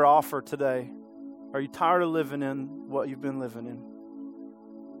a better offer today. Are you tired of living in what you've been living in?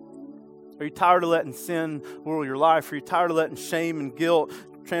 Are you tired of letting sin rule your life? Are you tired of letting shame and guilt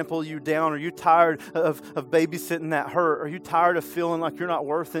trample you down? Are you tired of babysitting that hurt? Are you tired of feeling like you're not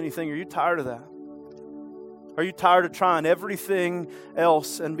worth anything? Are you tired of that? Are you tired of trying everything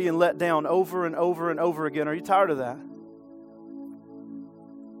else and being let down over and over and over again? Are you tired of that?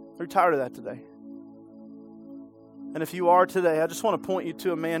 Are you tired of that today? And if you are today, I just want to point you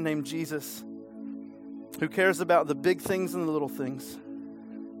to a man named Jesus who cares about the big things and the little things,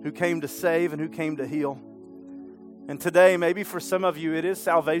 who came to save and who came to heal. And today, maybe for some of you, it is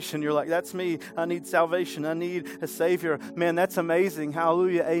salvation. You're like, that's me. I need salvation. I need a Savior. Man, that's amazing.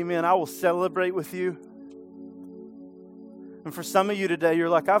 Hallelujah. Amen. I will celebrate with you. And for some of you today, you're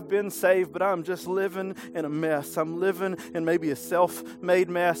like, I've been saved, but I'm just living in a mess. I'm living in maybe a self-made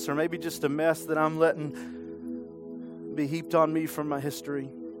mess, or maybe just a mess that I'm letting be heaped on me from my history.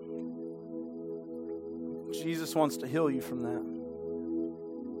 Jesus wants to heal you from that.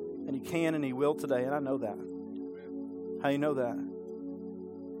 And He can and He will today, and I know that. How you know that?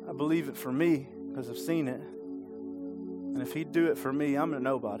 I believe it for me because I've seen it. And if He'd do it for me, I'm a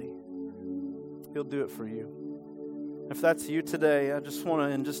nobody. He'll do it for you. If that's you today, I just want to,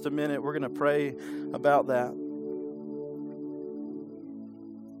 in just a minute, we're going to pray about that.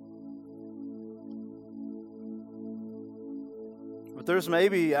 But there's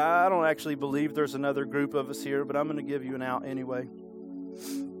maybe, I don't actually believe there's another group of us here, but I'm going to give you an out anyway.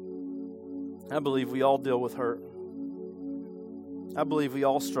 I believe we all deal with hurt. I believe we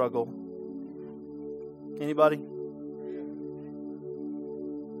all struggle. Anybody?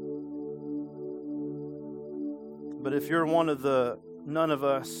 But if you're one of the none of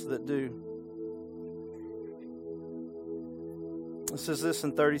us that do, it says this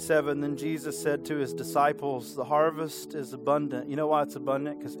in 37, then Jesus said to His disciples, the harvest is abundant. You know why it's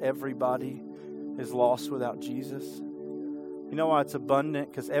abundant? Because everybody is lost without Jesus. You know why it's abundant?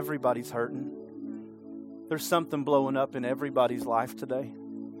 Because everybody's hurting. There's something blowing up in everybody's life today.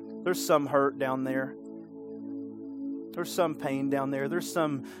 There's some hurt down there. There's some pain down there. There's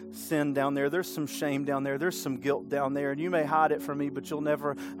some sin down there. There's some shame down there. There's some guilt down there. And you may hide it from me, but you'll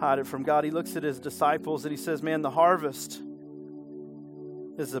never hide it from God. He looks at His disciples and He says, man, the harvest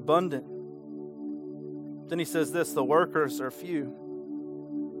is abundant. Then He says this, the workers are few.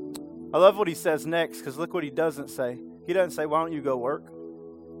 I love what He says next, because look what He doesn't say. He doesn't say, why don't you go work?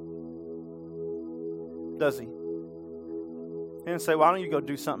 Does He? He doesn't say, why don't you go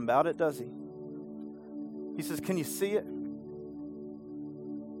do something about it? Does He? He says, can you see it?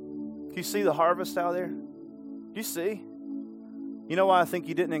 Can you see the harvest out there? Do you see? You know why I think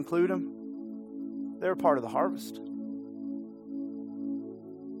He didn't include them? They were part of the harvest.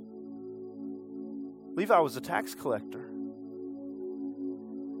 Levi was a tax collector,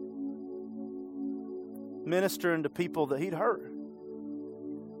 ministering to people that he'd hurt.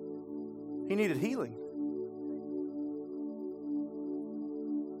 He needed healing.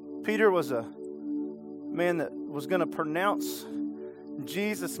 Peter was a man that was going to pronounce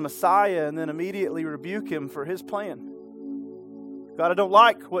Jesus Messiah and then immediately rebuke Him for his plan. God, I don't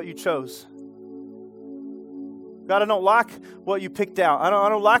like what you chose. God, I don't like what you picked out. I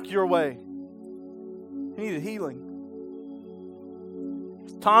don't like your way. He needed healing.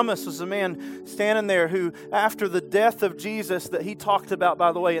 Thomas was a man standing there who, after the death of Jesus that he talked about,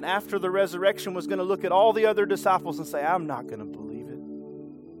 by the way, and after the resurrection, was going to look at all the other disciples and say, I'm not going to believe it.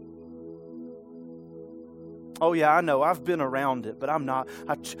 Oh yeah, I know, I've been around it, but I'm not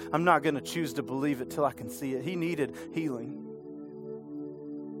going to choose to believe it till I can see it. He needed healing.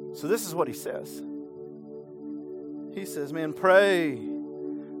 So this is what he says. He says, man, pray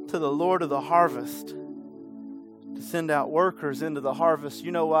to the Lord of the harvest to send out workers into the harvest.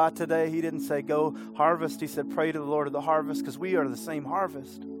 You know why today He didn't say go harvest? He said pray to the Lord of the harvest, because we are the same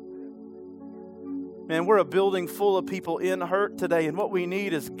harvest. Man, we're a building full of people in hurt today, and what we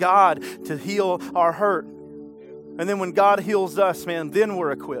need is God to heal our hurt. And then when God heals us, man, then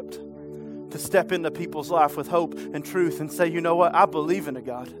we're equipped to step into people's life with hope and truth and say, you know what? I believe in a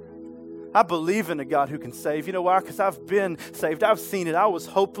God. I believe in a God who can save. You know why? Because I've been saved. I've seen it. I was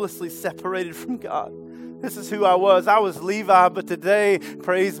hopelessly separated from God. This is who I was. I was Levi, but today,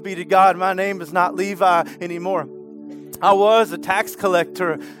 praise be to God, my name is not Levi anymore. I was a tax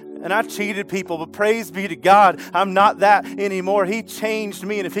collector and I cheated people, but praise be to God, I'm not that anymore. He changed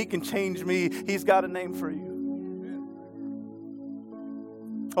me, and if He can change me, He's got a name for you.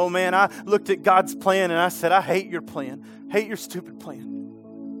 Oh man, I looked at God's plan and I said, I hate your plan. Hate your stupid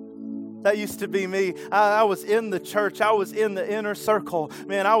plan. That used to be me. I was in the church. I was in the inner circle.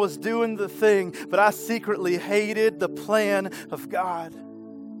 Man, I was doing the thing, but I secretly hated the plan of God.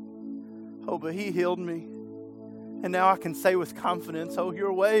 Oh, but He healed me. And now I can say with confidence, oh,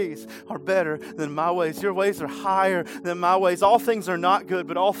 your ways are better than my ways. Your ways are higher than my ways. All things are not good,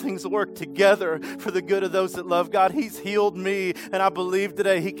 but all things work together for the good of those that love God. He's healed me, and I believe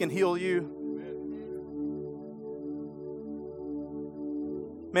today He can heal you.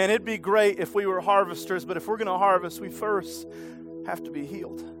 Man, it'd be great if we were harvesters, but if we're going to harvest, we first have to be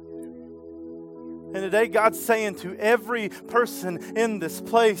healed. And today God's saying to every person in this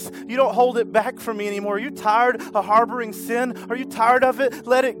place, you don't hold it back from me anymore. Are you tired of harboring sin? Are you tired of it?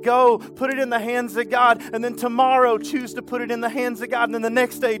 Let it go. Put it in the hands of God. And then tomorrow, choose to put it in the hands of God. And then the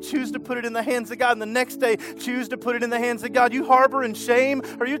next day, choose to put it in the hands of God. And the next day, choose to put it in the hands of God. You harboring shame?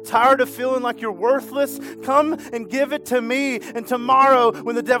 Are you tired of feeling like you're worthless? Come and give it to me. And tomorrow,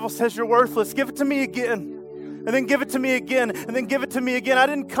 when the devil says you're worthless, give it to me again. And then give it to me again, and then give it to me again. I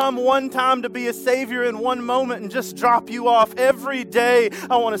didn't come one time to be a savior in one moment and just drop you off. Every day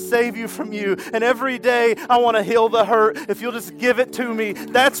I want to save you from you, and every day I want to heal the hurt. If you'll just give it to me.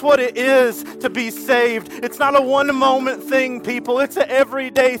 That's what it is to be saved. It's not a one moment thing, people. It's an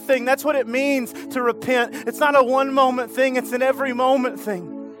everyday thing. That's what it means to repent. It's not a one moment thing. It's an every moment thing.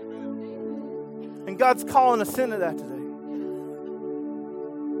 And God's calling us into that today.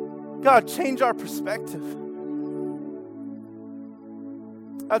 God, change our perspective.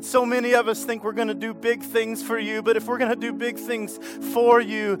 God, so many of us think we're going to do big things for you, but if we're going to do big things for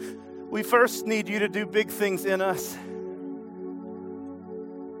you, we first need you to do big things in us.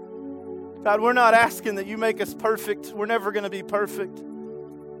 God, we're not asking that you make us perfect. We're never going to be perfect.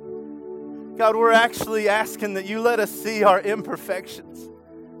 God, we're actually asking that you let us see our imperfections.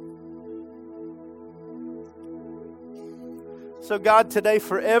 So God, today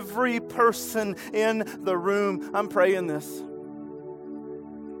for every person in the room, I'm praying this.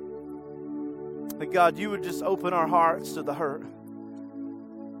 That God, you would just open our hearts to the hurt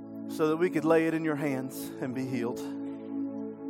so that we could lay it in your hands and be healed.